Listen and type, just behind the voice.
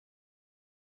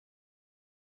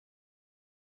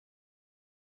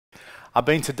I've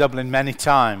been to Dublin many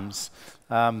times,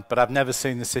 but I've never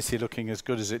seen the city looking as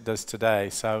good as it does today.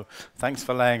 So thanks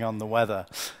for laying on the weather.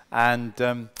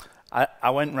 And I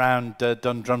went round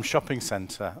Dundrum Shopping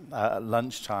Centre at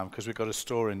lunchtime because we've got a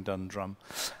store in Dundrum.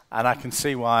 And I can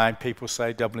see why people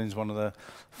say Dublin's one of the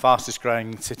fastest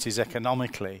growing cities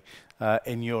economically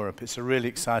in Europe. It's a really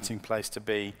exciting place to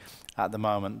be at the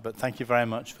moment. But thank you very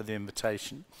much for the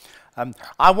invitation.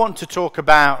 I want to talk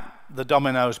about the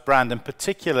Domino's brand and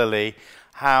particularly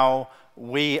how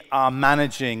we are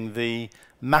managing the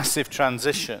massive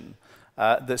transition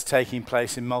that's taking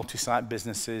place in multi-site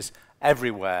businesses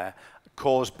everywhere,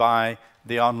 caused by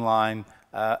the online,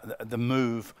 the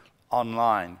move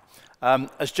online.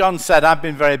 As John said, I've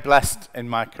been very blessed in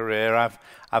my career.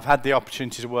 I've had the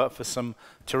opportunity to work for some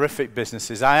terrific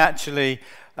businesses. I actually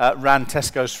ran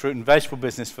Tesco's fruit and vegetable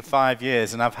business for 5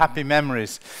 years, and I have happy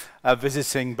memories of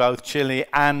visiting both Chile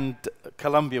and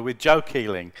Colombia with Joe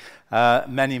Keeling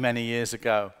many, many years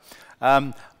ago.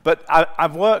 But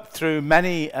I've worked through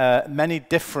many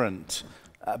different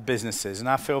businesses, and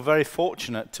I feel very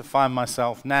fortunate to find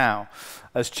myself now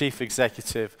as Chief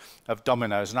Executive of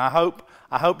Domino's. And I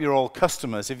hope you're all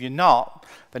customers. If you're not,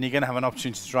 then you're going to have an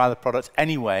opportunity to try the product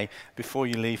anyway before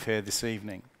you leave here this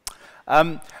evening.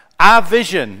 Our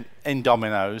vision in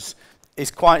Domino's is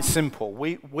quite simple.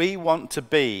 We want to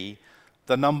be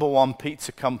the #1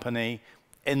 pizza company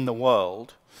in the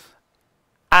world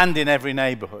and in every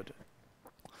neighborhood.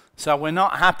 So we're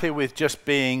not happy with just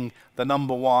being the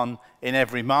 #1 in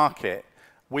every market.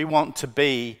 We want to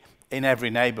be in every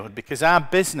neighborhood because our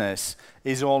business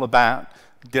is all about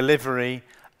delivery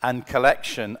and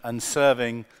collection and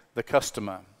serving the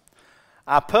customer.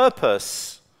 Our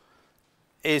purpose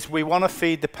is we want to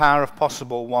feed the power of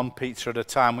possible one pizza at a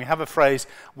time. We have a phrase,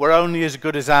 we're only as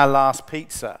good as our last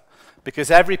pizza, because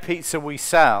every pizza we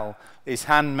sell is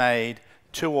handmade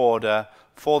to order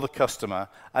for the customer,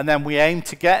 and then we aim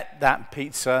to get that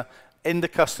pizza in the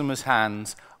customer's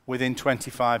hands within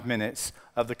 25 minutes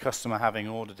of the customer having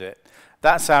ordered it.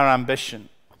 That's our ambition.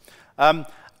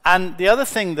 And the other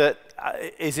thing that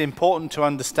is important to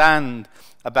understand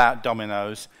about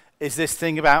Domino's is this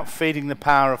thing about feeding the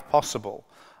power of possible.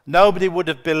 Nobody would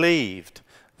have believed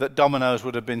that Domino's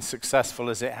would have been successful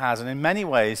as it has, and in many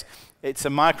ways it's a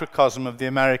microcosm of the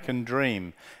American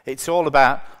dream. It's all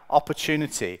about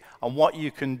opportunity and what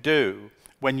you can do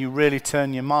when you really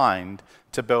turn your mind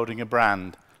to building a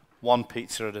brand, one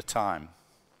pizza at a time.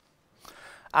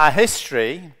 Our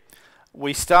history,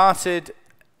 we started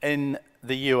in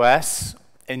the US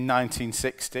in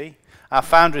 1960. Our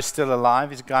founder is still alive.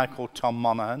 He's a guy called Tom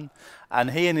Monaghan, and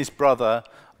he and his brother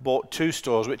bought 2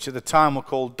 stores, which at the time were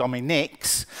called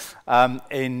Dominick's,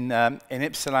 in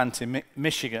Ypsilanti,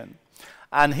 Michigan.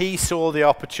 And he saw the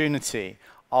opportunity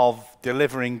of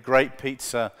delivering great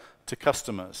pizza to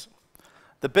customers.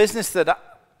 The business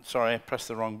that, sorry, I pressed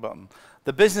the wrong button.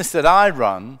 The business that I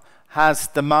run has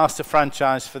the master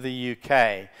franchise for the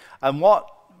UK. And what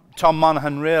Tom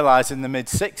Monaghan realized in the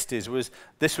mid-60s was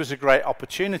this was a great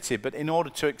opportunity, but in order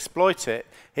to exploit it,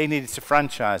 he needed to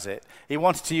franchise it. He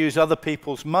wanted to use other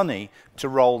people's money to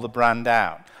roll the brand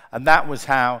out. And that was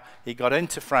how he got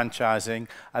into franchising.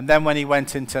 And then when he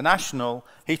went international,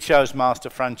 he chose master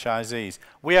franchisees.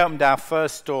 We opened our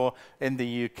first store in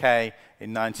the UK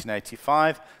in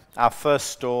 1985. Our first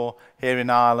store here in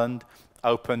Ireland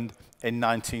opened in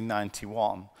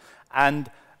 1991.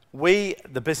 And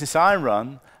the business I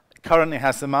run, currently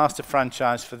has the master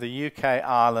franchise for the UK,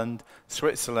 Ireland,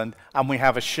 Switzerland, and we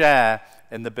have a share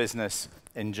in the business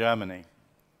in Germany.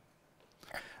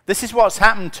 This is what's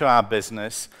happened to our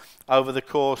business over the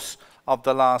course of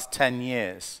the last 10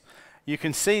 years. You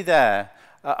can see there,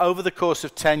 over the course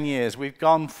of 10 years, we've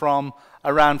gone from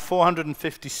around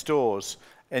 450 stores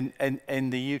in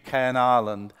the UK and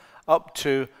Ireland up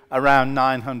to around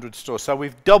 900 stores. So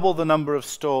we've doubled the number of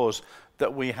stores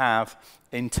that we have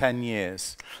in 10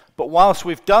 years. But whilst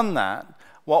we've done that,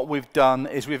 what we've done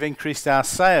is we've increased our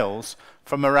sales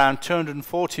from around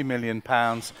 £240 million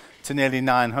to nearly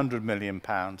 £900 million.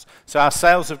 So our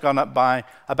sales have gone up by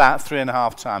about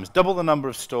 3.5 times. Double the number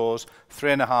of stores,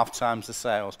 3.5 times the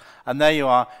sales. And there you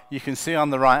are. You can see on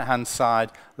the right-hand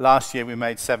side, last year we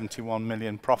made 71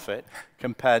 million profit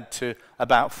compared to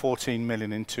about 14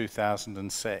 million in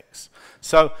 2006.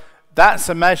 So that's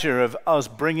a measure of us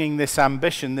bringing this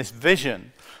ambition, this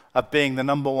vision of being the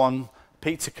 #1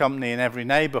 pizza company in every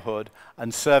neighborhood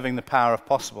and serving the power of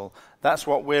possible. That's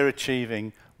what we're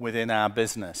achieving within our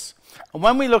business. And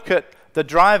when we look at the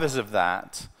drivers of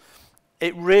that,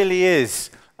 it really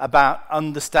is about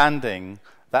understanding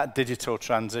that digital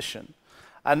transition.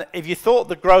 And if you thought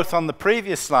the growth on the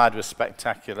previous slide was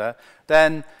spectacular,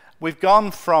 then we've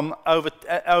gone from over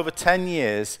 10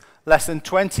 years, less than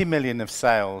 20 million of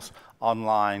sales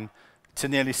online to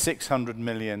nearly 600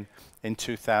 million in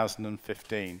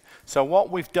 2015. So what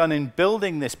we've done in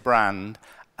building this brand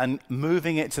and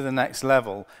moving it to the next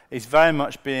level is very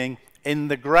much being in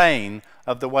the grain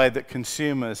of the way that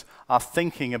consumers are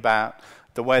thinking about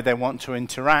the way they want to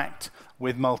interact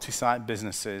with multi-site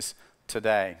businesses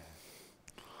today.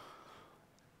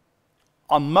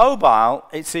 On mobile,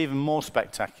 it's even more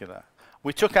spectacular.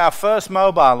 We took our first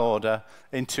mobile order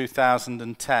in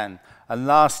 2010, and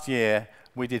last year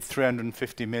we did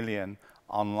 350 million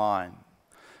online.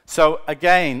 So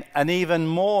again, an even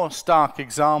more stark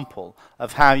example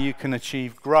of how you can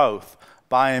achieve growth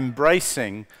by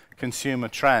embracing consumer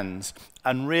trends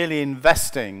and really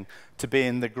investing to be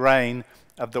in the grain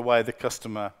of the way the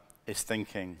customer is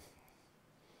thinking.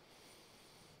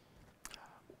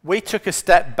 We took a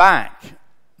step back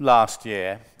last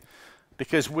year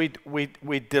because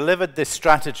we delivered this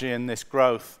strategy and this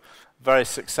growth very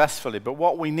successfully, but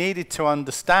what we needed to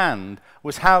understand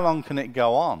was how long can it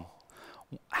go on?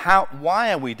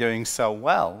 Why are we doing so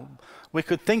well? We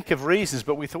could think of reasons,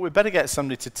 but we thought we'd better get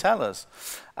somebody to tell us.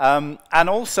 And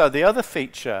also the other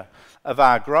feature of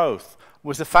our growth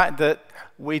was the fact that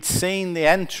we'd seen the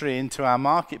entry into our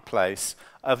marketplace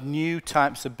of new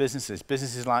types of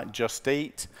businesses like Just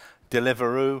Eat,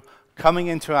 Deliveroo, coming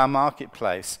into our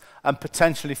marketplace and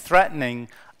potentially threatening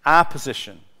our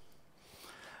position.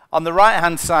 On the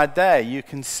right-hand side there, you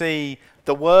can see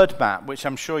the word map, which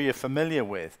I'm sure you're familiar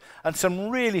with, and some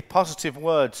really positive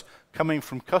words coming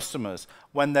from customers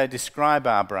when they describe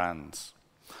our brands.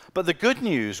 But the good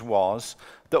news was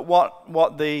that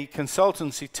what the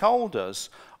consultancy told us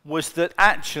was that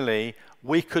actually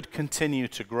we could continue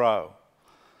to grow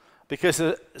because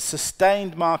of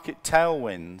sustained market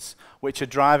tailwinds which are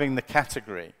driving the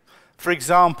category. For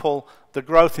example, the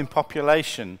growth in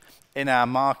population in our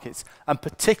markets, and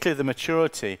particularly the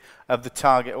maturity of the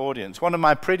target audience. One of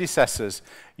my predecessors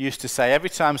used to say, every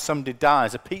time somebody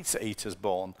dies, a pizza eater's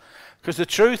born. Because the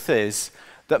truth is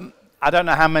that, I don't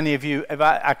know how many of you,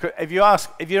 if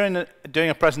you're doing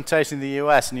a presentation in the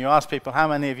US and you ask people how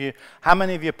many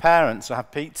of your parents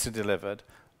have pizza delivered,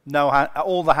 no,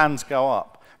 all the hands go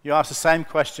up. You ask the same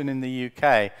question in the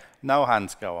UK, no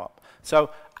hands go up. So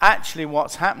actually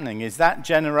what's happening is that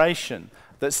generation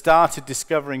that started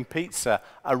discovering pizza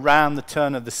around the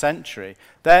turn of the century,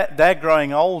 they're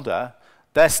growing older,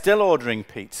 they're still ordering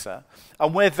pizza,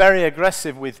 and we're very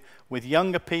aggressive with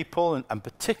younger people and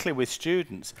particularly with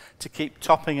students to keep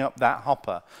topping up that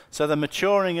hopper. So the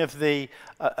maturing of the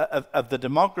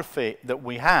demography that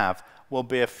we have will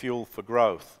be a fuel for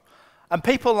growth. And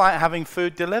people like having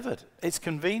food delivered. It's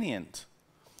convenient.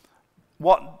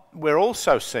 What we're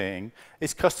also seeing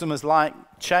is customers like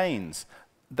chains.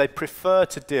 They prefer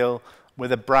to deal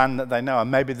with a brand that they know.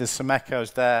 And maybe there's some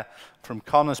echoes there from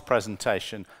Connor's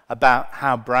presentation about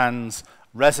how brands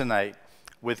resonate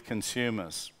with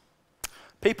consumers.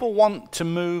 People want to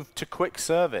move to quick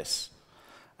service.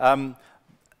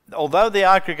 Although the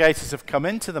aggregators have come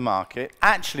into the market,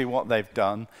 actually what they've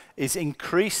done is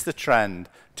increase the trend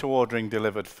to ordering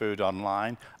delivered food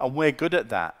online, and we're good at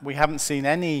that. We haven't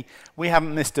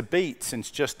missed a beat since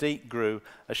Just Eat grew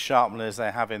as sharply as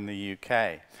they have in the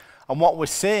UK. And what we're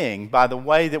seeing by the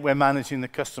way that we're managing the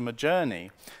customer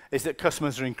journey is that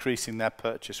customers are increasing their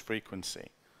purchase frequency.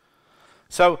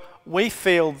 So we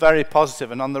feel very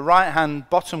positive, and on the right-hand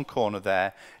bottom corner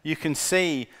there, you can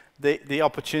see the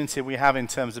opportunity we have in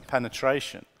terms of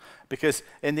penetration. Because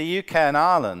in the UK and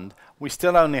Ireland, we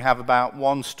still only have about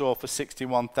one store for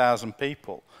 61,000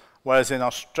 people, whereas in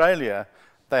Australia,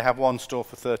 they have one store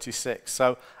for 36.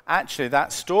 So actually,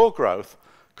 that store growth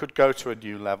could go to a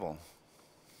new level.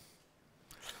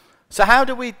 So how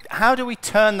do we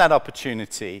turn that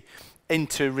opportunity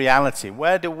into reality?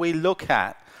 Where do we look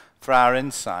at for our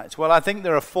insights? Well, I think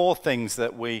there are 4 things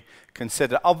that we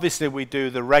consider. Obviously, we do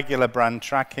the regular brand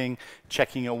tracking,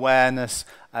 checking awareness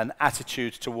and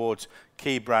attitudes towards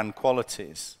key brand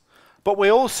qualities. But we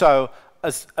also,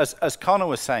 as Connor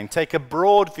was saying, take a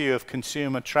broad view of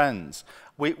consumer trends.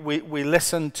 We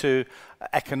listen to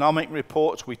economic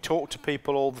reports, we talk to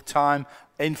people all the time,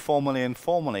 informally and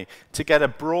formally, to get a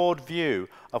broad view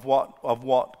of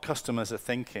what customers are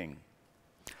thinking.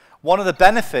 One of the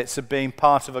benefits of being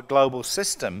part of a global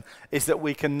system is that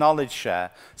we can knowledge share.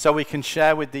 So we can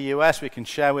share with the US, we can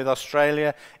share with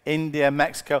Australia, India,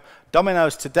 Mexico.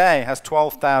 Domino's today has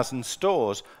 12,000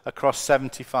 stores across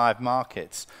 75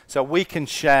 markets. So we can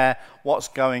share what's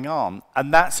going on.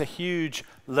 And that's a huge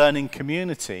learning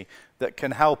community that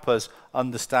can help us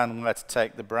understand where to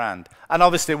take the brand. And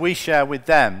obviously we share with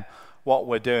them what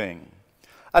we're doing.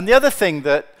 And the other thing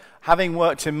that, having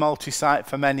worked in multi-site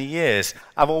for many years,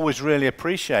 I've always really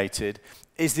appreciated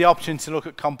is the opportunity to look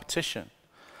at competition.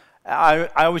 I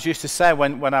always used to say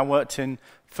when I worked in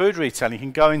food retailing, you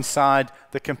can go inside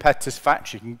the competitor's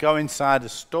factory, you can go inside a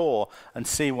store and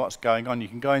see what's going on, you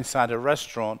can go inside a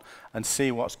restaurant and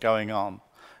see what's going on.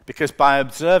 Because by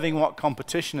observing what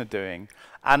competition are doing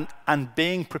and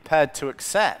being prepared to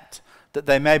accept that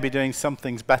they may be doing some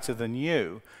things better than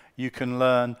you, you can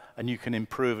learn and you can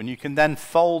improve, and you can then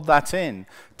fold that in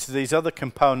to these other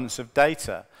components of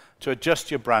data to adjust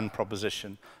your brand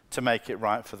proposition to make it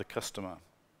right for the customer.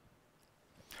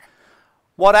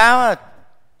 What our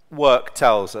work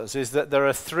tells us is that there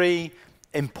are three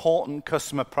important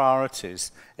customer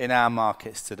priorities in our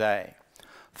markets today.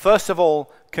 First of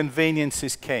all, convenience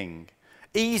is king.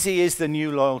 Easy is the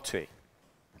new loyalty.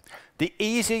 The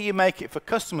easier you make it for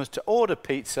customers to order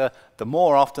pizza, the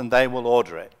more often they will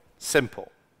order it.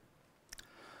 Simple.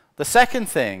 The second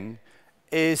thing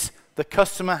is the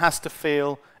customer has to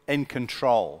feel in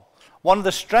control. One of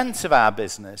the strengths of our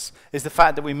business is the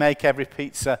fact that we make every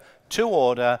pizza to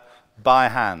order by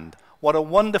hand. What a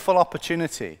wonderful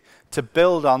opportunity to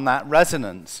build on that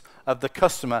resonance of the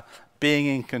customer being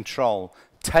in control,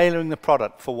 tailoring the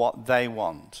product for what they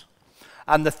want.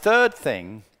 And the third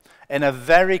thing, in a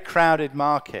very crowded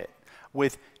market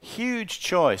with huge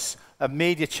choice of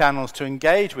media channels to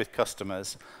engage with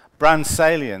customers, brand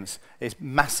salience is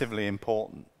massively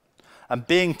important. And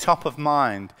being top of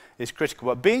mind is critical.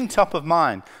 But being top of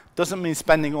mind doesn't mean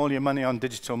spending all your money on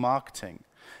digital marketing.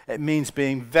 It means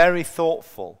being very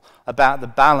thoughtful about the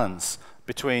balance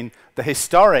between the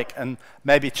historic and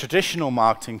maybe traditional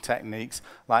marketing techniques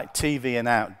like TV and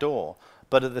outdoor,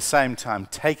 but at the same time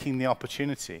taking the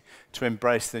opportunity to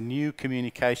embrace the new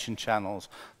communication channels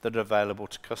that are available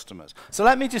to customers. So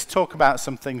let me just talk about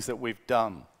some things that we've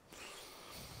done.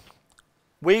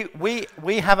 We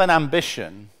have an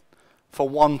ambition for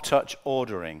one-touch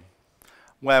ordering,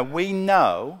 where we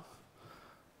know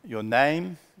your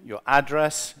name, your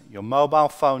address, your mobile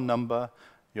phone number,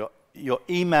 your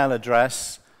email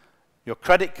address, your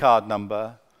credit card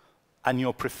number, and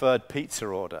your preferred pizza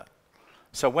order.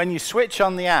 So when you switch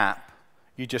on the app,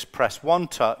 you just press one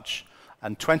touch,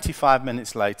 and 25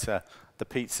 minutes later, the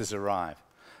pizzas arrive.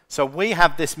 So we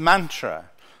have this mantra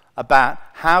about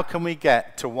how can we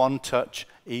get to one-touch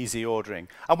easy ordering.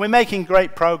 And we're making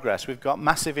great progress. We've got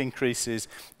massive increases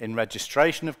in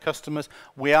registration of customers.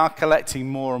 We are collecting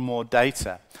more and more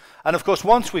data. And of course,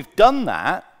 once we've done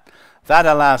that, that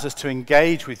allows us to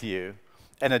engage with you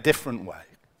in a different way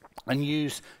and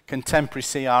use contemporary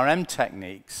CRM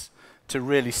techniques to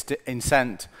really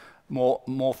incent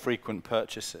more frequent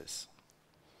purchases.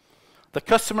 The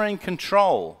customer in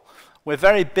control. We're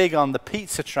very big on the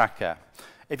pizza tracker.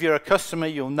 If you're a customer,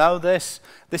 you'll know this.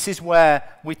 This is where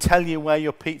we tell you where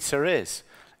your pizza is.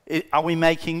 Are we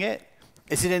making it?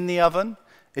 Is it in the oven?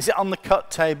 Is it on the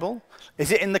cut table?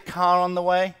 Is it in the car on the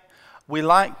way? We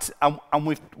liked, and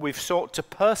we've sought to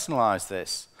personalize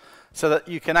this so that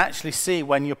you can actually see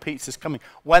when your pizza's coming,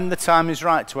 when the time is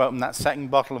right to open that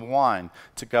second bottle of wine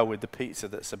to go with the pizza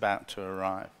that's about to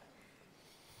arrive.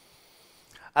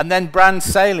 And then brand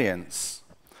salience.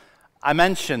 I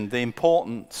mentioned the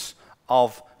importance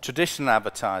of traditional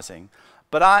advertising,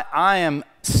 but I am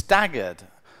staggered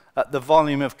at the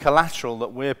volume of collateral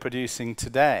that we're producing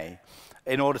today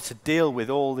in order to deal with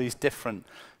all these different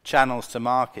channels to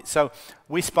market. So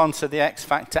we sponsor the X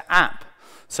Factor app.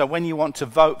 So when you want to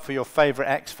vote for your favorite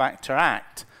X Factor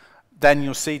act, then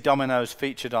you'll see Domino's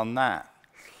featured on that.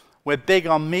 We're big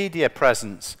on media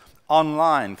presence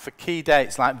online for key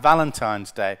dates like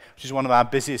Valentine's Day, which is one of our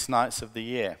busiest nights of the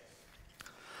year.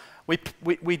 We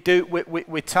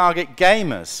target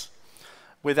gamers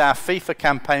with our FIFA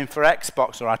campaign for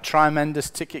Xbox or our tremendous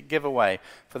ticket giveaway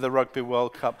for the Rugby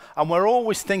World Cup. And we're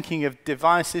always thinking of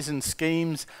devices and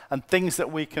schemes and things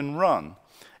that we can run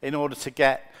in order to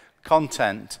get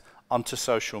content onto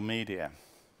social media.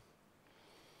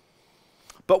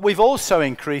 But we've also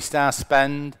increased our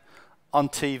spend on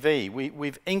TV.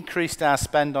 We've increased our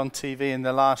spend on TV in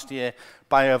the last year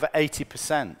by over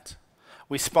 80%.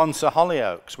 We sponsor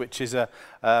Hollyoaks, which is a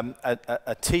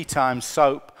tea time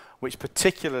soap which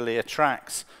particularly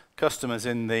attracts customers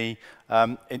in the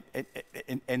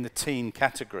teen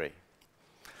category.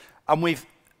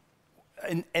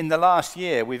 And in the last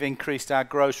year, we've increased our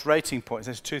gross rating points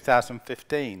since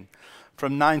 2015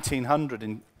 from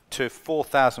 1,900 to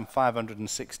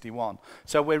 4,561.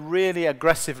 So we're really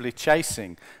aggressively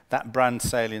chasing that brand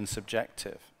salience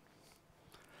objective.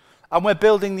 And we're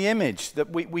building the image that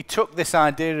we took this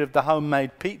idea of the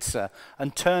homemade pizza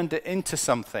and turned it into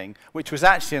something which was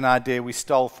actually an idea we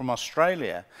stole from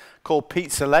Australia called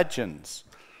Pizza Legends,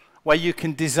 where you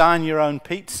can design your own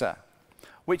pizza,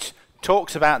 which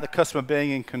talks about the customer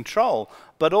being in control,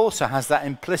 but also has that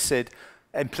implicit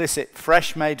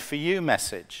fresh made for you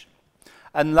message.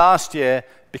 And last year,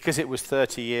 because it was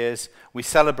 30 years, we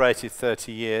celebrated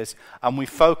 30 years, and we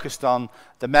focused on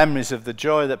the memories of the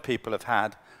joy that people have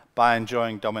had by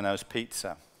enjoying Domino's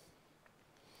pizza.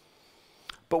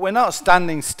 But we're not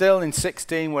standing still. In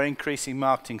 16, we're increasing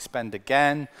marketing spend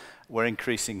again. We're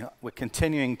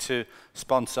continuing to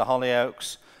sponsor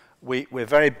Hollyoaks. We're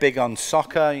very big on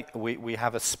soccer. We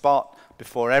have a spot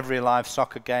before every live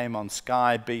soccer game on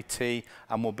Sky, BT,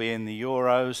 and we'll be in the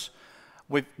Euros.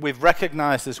 We've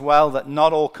recognized as well that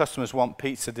not all customers want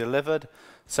pizza delivered,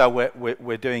 so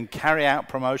we're doing carry-out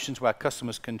promotions where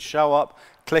customers can show up,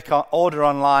 click on, order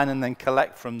online, and then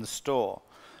collect from the store.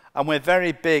 And we're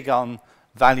very big on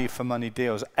value for money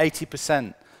deals.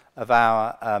 80% of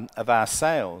our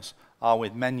sales are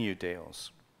with menu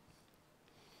deals.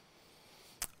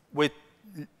 We're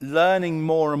learning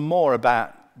more and more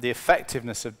about the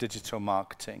effectiveness of digital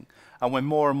marketing, and we're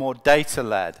more and more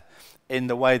data-led in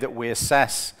the way that we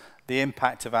assess the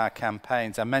impact of our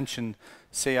campaigns. I mentioned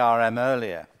CRM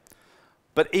earlier.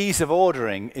 But ease of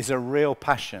ordering is a real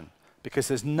passion, because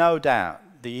there's no doubt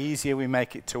the easier we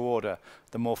make it to order,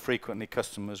 the more frequently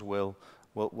customers will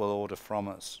order from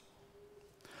us.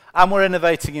 And we're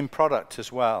innovating in product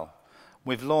as well.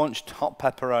 We've launched hot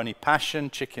pepperoni passion,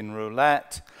 chicken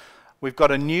roulette. We've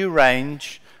got a new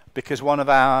range because one of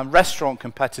our restaurant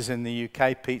competitors in the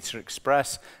UK, Pizza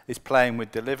Express, is playing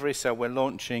with delivery. So we're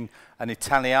launching an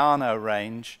Italiano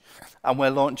range, and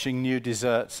we're launching new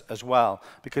desserts as well,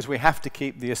 because we have to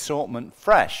keep the assortment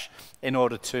fresh in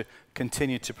order to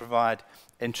continue to provide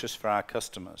interest for our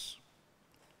customers.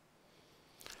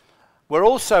 We're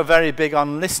also very big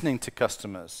on listening to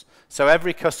customers. So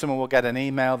every customer will get an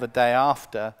email the day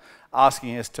after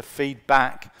asking us to feed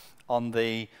back on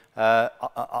the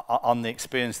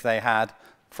experience they had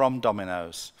from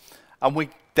Domino's. And we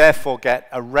therefore get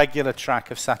a regular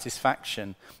track of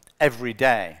satisfaction every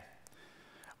day.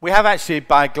 We have actually,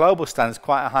 by global standards,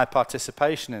 quite a high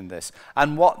participation in this.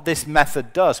 And what this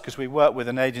method does, because we work with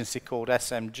an agency called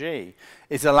SMG,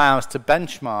 is allow us to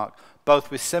benchmark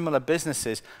both with similar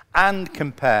businesses and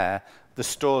compare the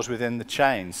stores within the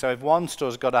chain. So if one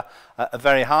store's got a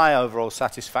very high overall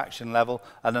satisfaction level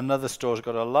and another store's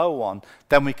got a low one,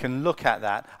 then we can look at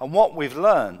that. And what we've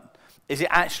learned is it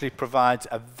actually provides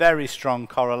a very strong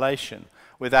correlation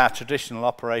with our traditional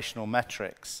operational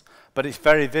metrics. But it's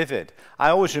very vivid. I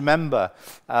always remember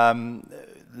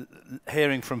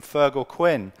hearing from Fergal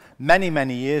Quinn many,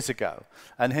 many years ago,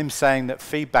 and him saying that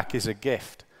feedback is a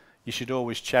gift. You should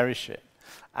always cherish it.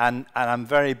 And I'm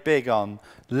very big on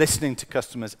listening to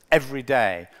customers every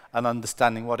day and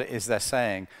understanding what it is they're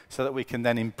saying, so that we can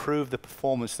then improve the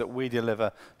performance that we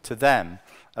deliver to them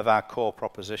of our core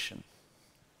proposition.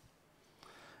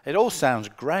 It all sounds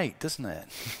great, doesn't it?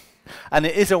 And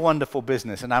it is a wonderful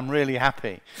business, and I'm really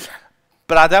happy.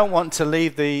 But I don't want to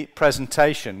leave the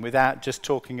presentation without just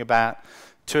talking about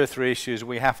 2 or 3 issues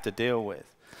we have to deal with.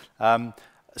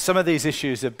 Some of these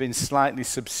issues have been slightly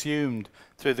subsumed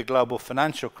through the global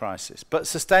financial crisis, but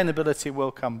sustainability will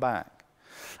come back.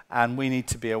 And we need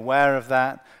to be aware of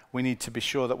that. We need to be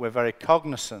sure that we're very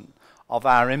cognizant of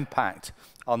our impact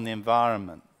on the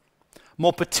environment.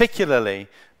 More particularly,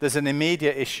 there's an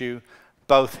immediate issue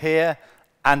both here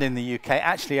and in the UK,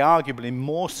 actually arguably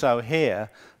more so here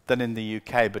than in the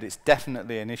UK, but it's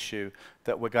definitely an issue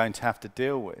that we're going to have to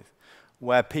deal with,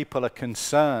 where people are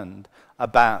concerned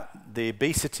about the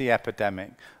obesity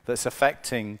epidemic that's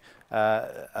affecting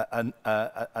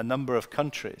a number of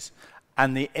countries,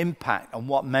 and the impact on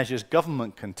what measures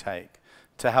government can take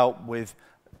to help with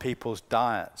people's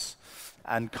diets.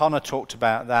 And Connor talked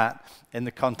about that in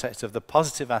the context of the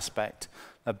positive aspect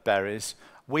of berries.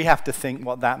 We have to think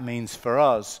what that means for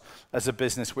us as a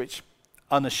business which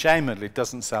unashamedly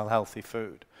doesn't sell healthy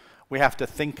food. We have to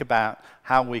think about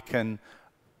how we can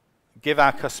give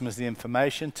our customers the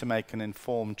information to make an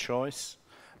informed choice,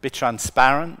 be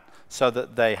transparent so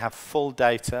that they have full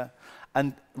data,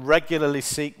 and regularly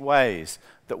seek ways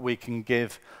that we can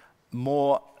give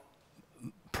more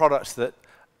products that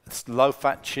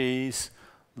low-fat cheese,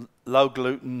 low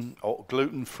gluten or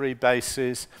gluten-free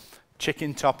bases,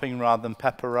 chicken topping rather than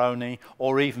pepperoni,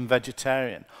 or even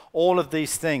vegetarian. All of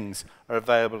these things are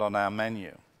available on our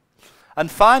menu. And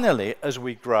finally, as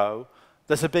we grow,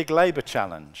 there's a big labor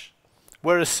challenge.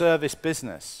 We're a service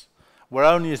business. We're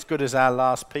only as good as our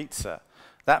last pizza.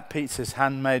 That pizza is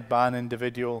handmade by an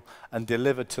individual and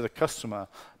delivered to the customer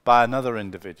by another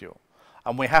individual.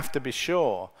 And we have to be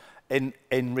sure in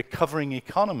recovering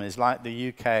economies like the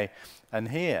UK and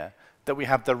here that we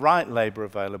have the right labour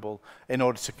available in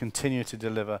order to continue to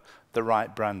deliver the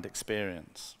right brand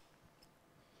experience.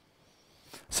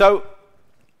 So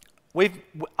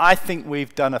I think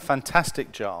we've done a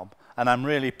fantastic job, and I'm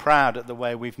really proud at the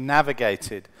way we've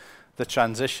navigated the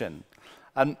transition.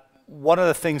 And one of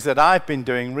the things that I've been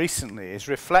doing recently is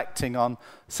reflecting on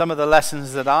some of the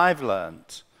lessons that I've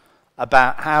learned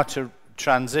about how to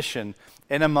transition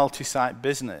in a multi-site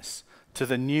business to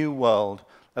the new world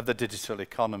of the digital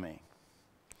economy.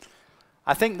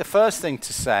 I think the first thing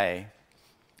to say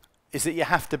is that you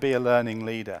have to be a learning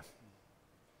leader.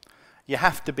 You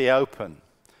have to be open.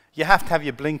 You have to have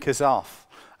your blinkers off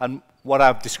and what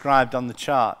I've described on the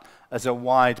chart as a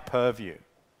wide purview.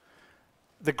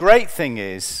 The great thing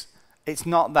is it's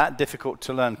not that difficult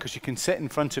to learn because you can sit in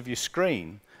front of your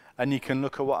screen and you can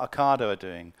look at what Ocado are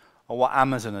doing or what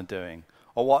Amazon are doing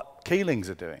or what Keelings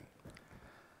are doing.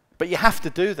 But you have to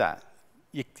do that.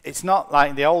 It's not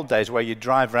like the old days where you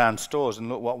drive around stores and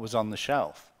look what was on the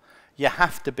shelf. You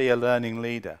have to be a learning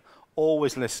leader,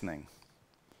 always listening.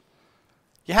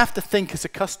 You have to think as a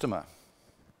customer.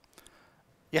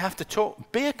 You have to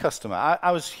be a customer.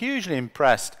 I was hugely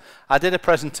impressed. I did a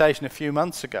presentation a few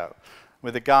months ago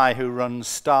with a guy who runs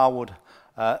Starwood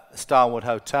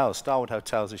Hotels. Starwood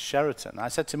Hotels is Sheraton. I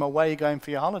said to him, well, where are you going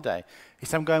for your holiday? He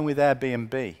said, I'm going with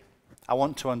Airbnb. I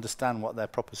want to understand what their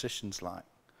proposition's like.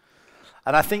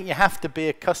 And I think you have to be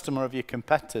a customer of your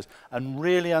competitors and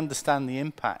really understand the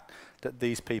impact that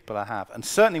these people have. And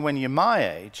certainly when you're my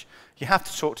age, you have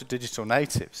to talk to digital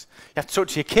natives. You have to talk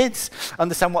to your kids,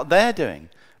 understand what they're doing,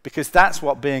 because that's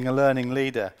what being a learning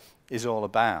leader is all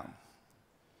about.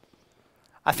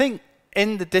 I think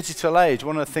in the digital age,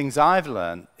 one of the things I've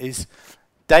learned is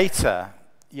data,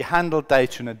 you handle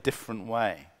data in a different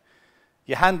way.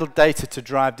 You handle data to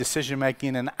drive decision-making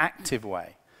in an active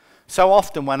way. So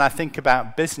often when I think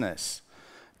about business,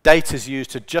 data is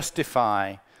used to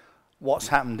justify what's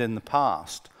happened in the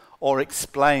past or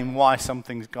explain why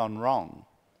something's gone wrong,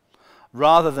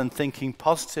 rather than thinking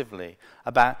positively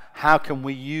about how can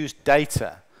we use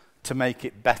data to make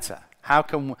it better.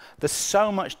 There's so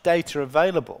much data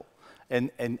available in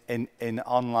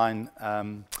online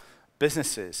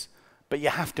businesses, but you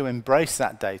have to embrace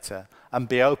that data and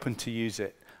be open to use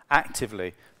it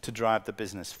actively to drive the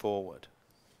business forward.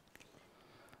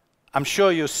 I'm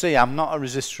sure you'll see I'm not a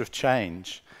resistor of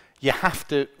change. You have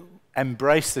to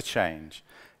embrace the change.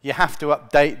 You have to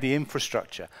update the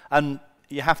infrastructure, and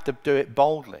you have to do it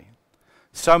boldly.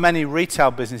 So many retail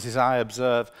businesses I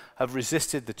observe have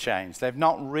resisted the change. They've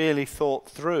not really thought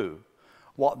through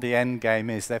what the end game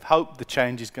is. They've hoped the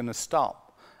change is going to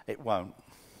stop. It won't.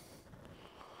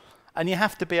 And you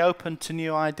have to be open to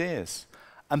new ideas.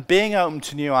 And being open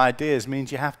to new ideas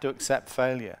means you have to accept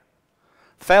failure.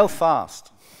 Fail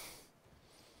fast.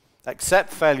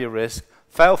 Accept failure risk,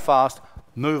 fail fast,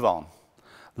 move on.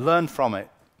 Learn from it,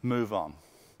 move on.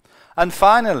 And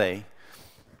finally,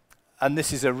 and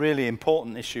this is a really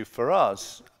important issue for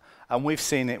us, and we've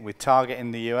seen it with Target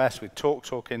in the US, with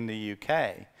TalkTalk in the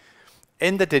UK,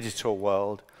 in the digital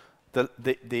world,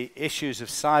 the issues of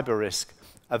cyber risk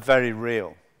are very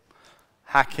real.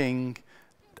 Hacking,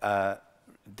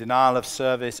 denial of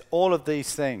service, all of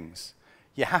these things,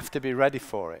 you have to be ready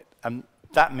for it. And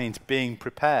that means being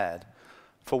prepared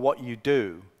for what you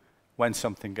do when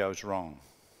something goes wrong.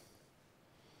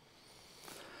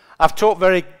 I've talked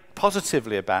very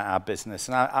positively about our business,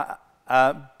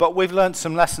 but we've learned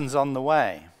some lessons on the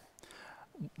way.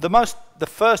 The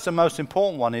first and most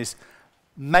important one is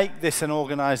make this an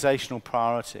organizational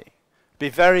priority. Be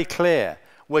very clear.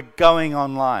 We're going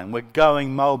online. We're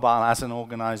going mobile as an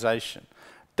organization.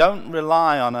 Don't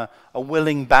rely on a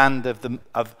willing band of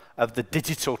the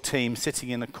digital team sitting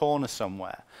in a corner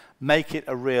somewhere. Make it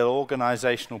a real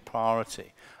organizational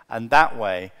priority. And that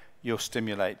way, you'll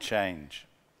stimulate change.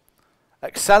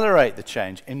 Accelerate the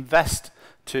change. Invest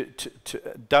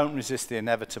don't resist the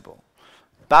inevitable.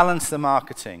 Balance the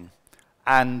marketing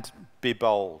and be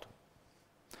bold.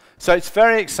 So it's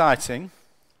very exciting.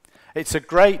 It's a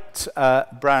great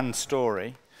brand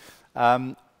story,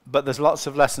 but there's lots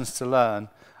of lessons to learn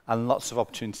and lots of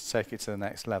opportunity to take it to the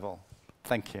next level.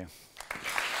 Thank you.